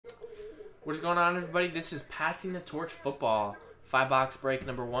What is going on, everybody? This is Passing the Torch Football. 5-box break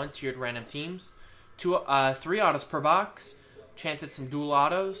number 1, tiered random teams. 3 autos per box. Chance at some dual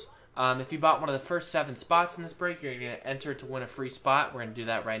autos. If you bought one of the first 7 spots in this break, you're going to enter to win a free spot. We're going to do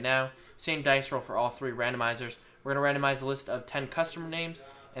that right now. Same dice roll for all 3 randomizers. We're going to randomize a list of 10 customer names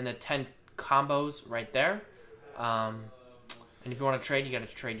and the 10 combos right there. And if you want to trade, you got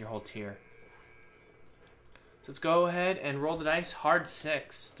to trade your whole tier. So let's go ahead and roll the dice. Hard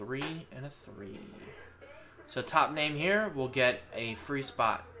 6, 3, and a 3. So top name here will get a free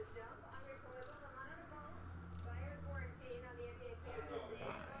spot.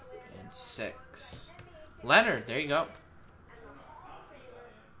 5 and 6. Leonard, there you go.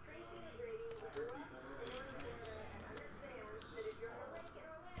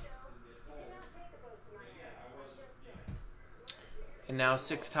 And now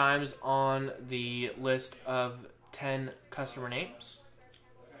 6 times on the list of 10 customer names.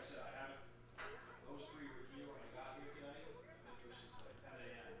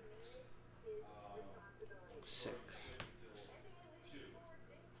 Six.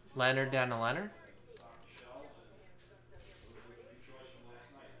 Leonard down to Leonard.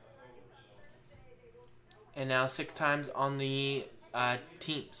 And now 6 times on the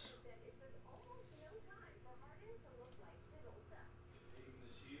teams.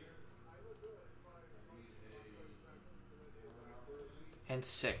 And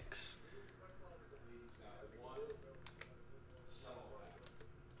 6.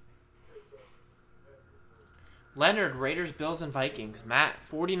 Leonard, Raiders, Bills, and Vikings. Matt,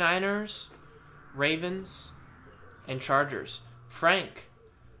 49ers, Ravens, and Chargers. Frank,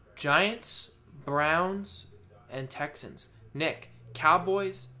 Giants, Browns, and Texans. Nick,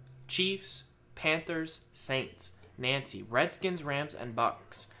 Cowboys, Chiefs, Panthers, Saints. Nancy, Redskins, Rams, and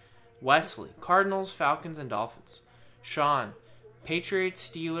Bucks. Wesley, Cardinals, Falcons, and Dolphins. Sean, Patriots,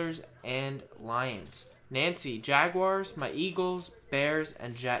 Steelers, and Lions. Nancy, Jaguars, my Eagles, Bears,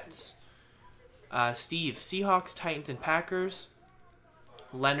 and Jets. Steve, Seahawks, Titans, and Packers.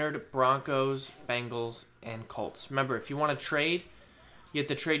 Leonard, Broncos, Bengals, and Colts. Remember, if you want to trade, you have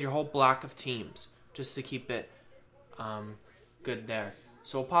to trade your whole block of teams just to keep it good there.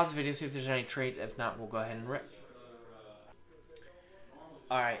 So we'll pause the video, see if there's any trades. If not, we'll go ahead and rip.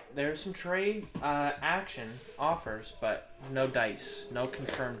 Alright, there's some trade action offers, but no dice, no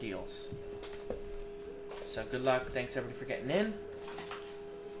confirmed deals. So good luck. Thanks everybody for getting in.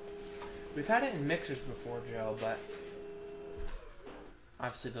 We've had it in mixers before, Joe, but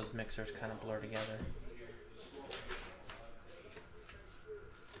obviously those mixers kind of blur together.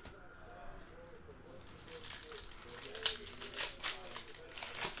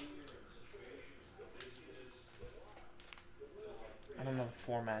 I don't know the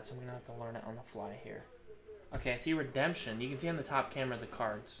format, so I'm going to have to learn it on the fly here. Okay, I see Redemption. You can see on the top camera the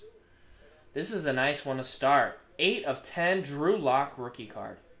cards. This is a nice one to start. 8 of 10 Drew Lock rookie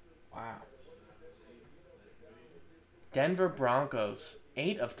card. Wow. Denver Broncos.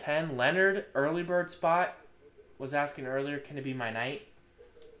 8 of 10. Leonard, early bird spot. Was asking earlier, can it be my night?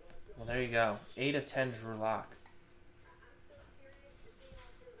 Well, there you go. 8 of 10 Drew Lock.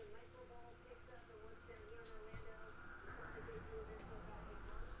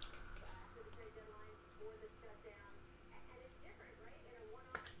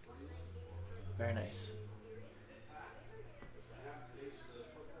 Very nice.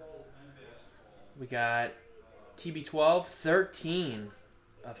 We got TB12, 13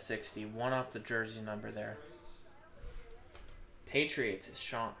 of 60. 1 off the jersey number there. Patriots is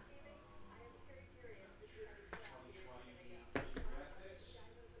Sean.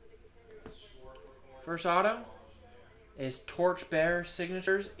 First auto is Torchbearer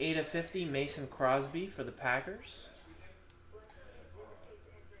Signatures, 8 of 50. Mason Crosby for the Packers.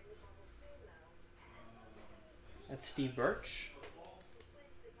 That's Steve Birch.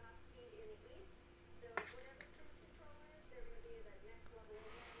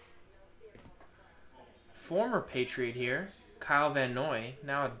 Former Patriot here, Kyle Van Noy,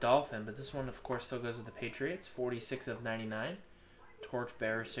 now a Dolphin, but this one, of course, still goes to the Patriots. 46 of 99.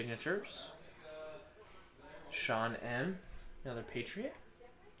 Torchbearer Signatures. Sean M., another Patriot.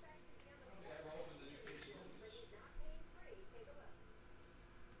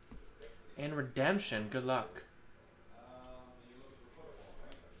 And Redemption, good luck.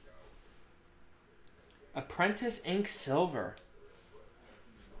 Apprentice Ink Silver.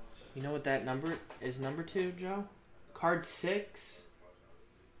 You know what that number is? Number 2, Joe? Card 6.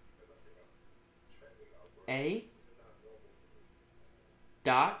 A.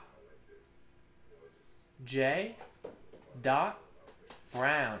 Dot. J. Dot.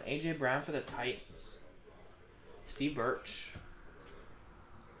 Brown. A.J. Brown for the Titans. Steve Birch.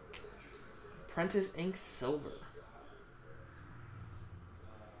 Prentice Ink Silver.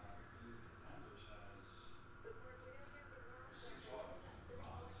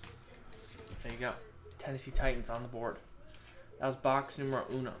 There you go. Tennessee Titans on the board. That was box numero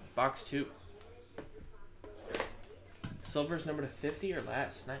uno. Box 2. Silver's number to 50 or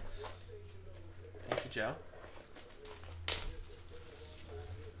less. Nice. Thank you, Joe.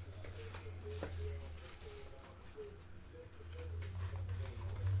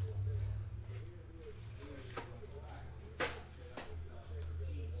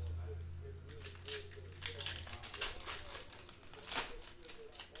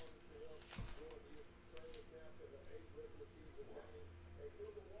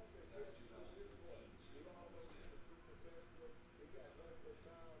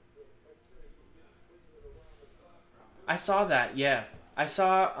 I saw that, yeah. I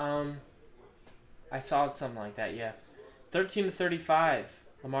saw something like that, yeah. 13/35,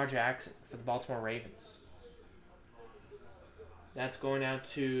 Lamar Jackson for the Baltimore Ravens. That's going out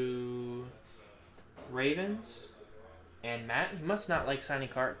to Ravens and Matt. He must not like signing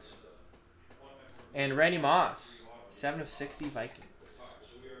cards. And Randy Moss, 7/60 Vikings.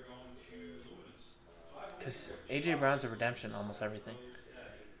 Because A.J. Brown's a redemption, almost everything.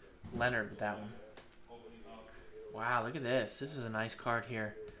 Leonard with that one. Wow, look at this. This is a nice card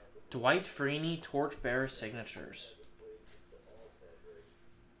here. Dwight Freeney, Torchbearer Signatures.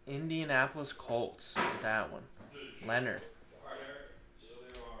 Indianapolis Colts with that one. Leonard.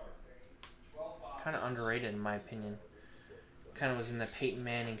 Kind of underrated in my opinion. Kind of was in the Peyton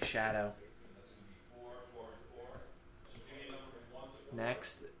Manning shadow.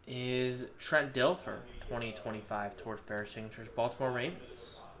 Next is Trent Dilfer, 2025 Torchbearer Signatures, Baltimore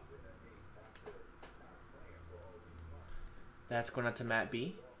Ravens. That's going out to Matt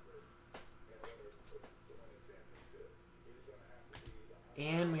B.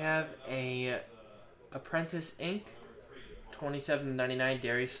 And we have a Apprentice Ink, 27/99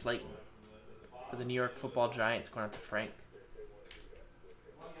 Darius Slayton for the New York Football Giants, going out to Frank.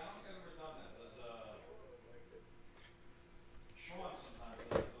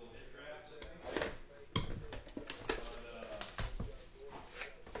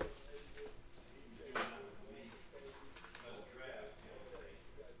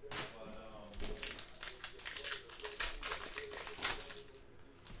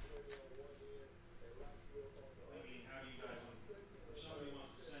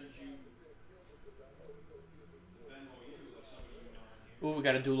 Ooh, we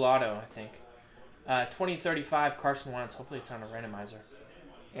got a dual auto, I think. 20/35 Carson Wentz. Hopefully it's on a randomizer.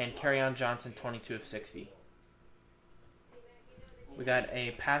 And Kerryon Johnson, 22/60. We got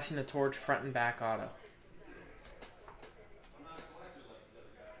a Passing the Torch front and back auto.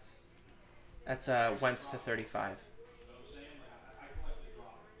 That's Wentz to 35.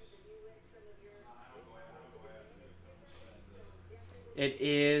 It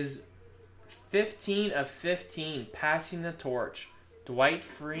is 15/15 Passing the Torch. Dwight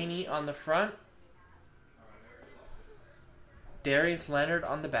Freeney on the front. Darius Leonard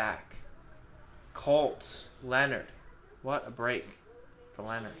on the back. Colts. Leonard. What a break for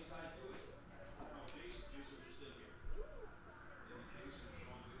Leonard.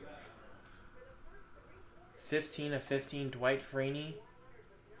 (15/15) Dwight Freeney.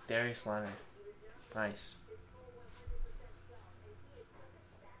 Darius Leonard. Nice.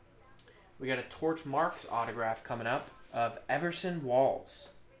 We got a Torch Marks autograph coming up of Everson Walls,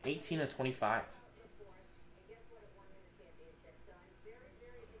 18/25.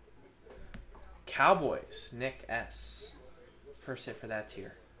 Cowboys, Nick S. First hit for that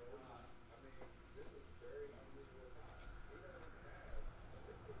tier.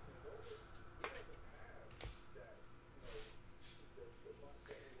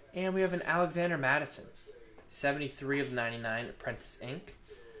 And we have an Alexander Madison, 73/99 Apprentice Ink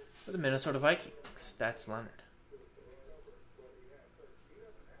for the Minnesota Vikings. That's Leonard.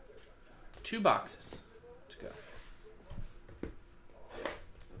 2 boxes to go.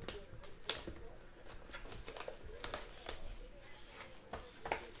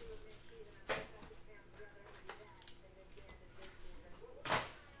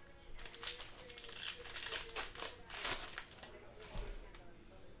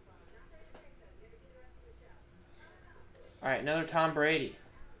 All right, another Tom Brady.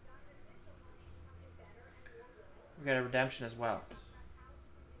 We got a redemption as well.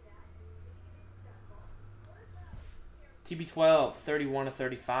 TB12,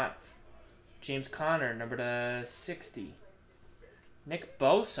 31/35. James Conner, number to 60. Nick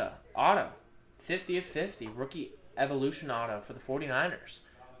Bosa, auto, 50/50. Rookie Evolution auto for the 49ers.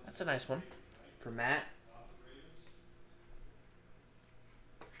 That's a nice one for Matt.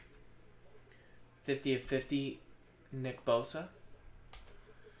 50 of 50, Nick Bosa.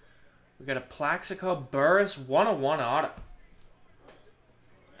 We got a Plaxico Burress 101 auto.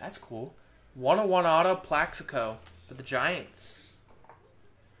 That's cool. 101 auto Plaxico for the Giants.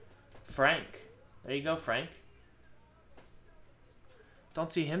 Frank. There you go, Frank.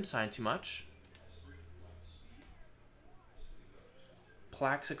 Don't see him sign too much.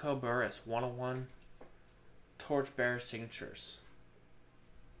 Plaxico Burress 101 Torchbearer signatures.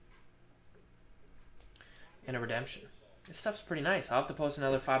 And a redemption. This stuff's pretty nice. I'll have to post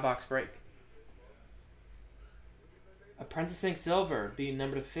another 5-box break. Apprenticing Silver, be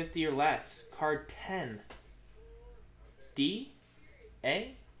number to 50 or less. Card 10.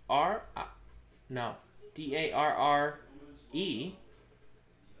 D-A-R-R-E.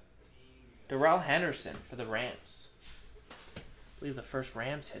 Darrell Henderson for the Rams. I believe the first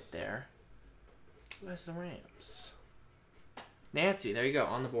Rams hit there. Who has the Rams? Nancy, there you go,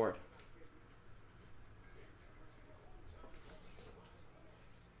 on the board.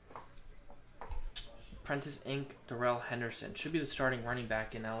 Apprentice Inc. Darrell Henderson. Should be the starting running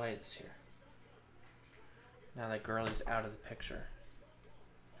back in LA this year. Now that Gurley's out of the picture.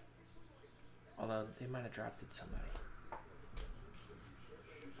 Although they might have drafted somebody.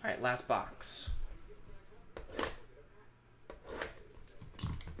 Alright, last box.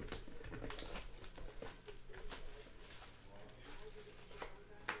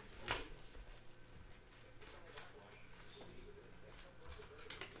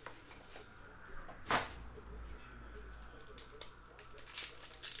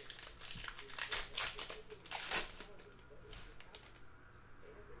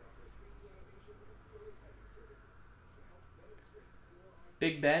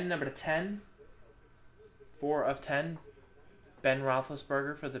 Big Ben, number 10. 4 of 10. Ben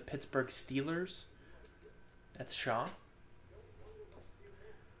Roethlisberger for the Pittsburgh Steelers. That's Shaw.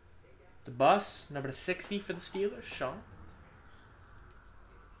 The Bus, number 60 for the Steelers. Shaw.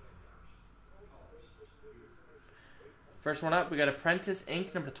 First one up, we got Apprentice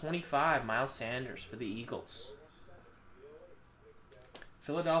Inc. number 25. Miles Sanders for the Eagles.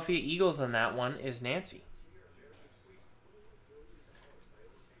 Philadelphia Eagles on that one is Nancy.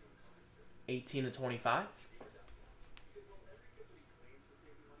 18 to 25.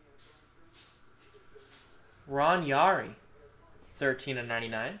 Ron Yari, 13 to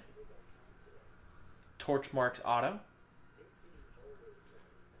 99. Torchmarks auto.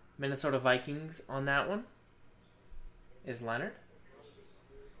 Minnesota Vikings on that one is Leonard.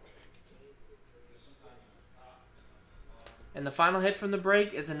 And the final hit from the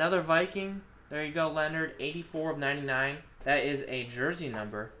break is another Viking. There you go, Leonard, 84 of 99. That is a jersey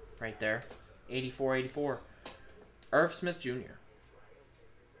number right there. 84-84. Irv Smith Jr.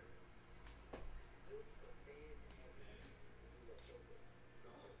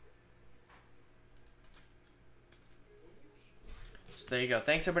 So there you go.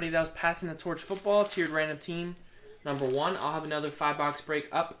 Thanks, everybody. That was Passing the Torch Football, tiered random team number 1. I'll have another 5-box break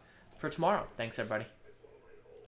up for tomorrow. Thanks, everybody.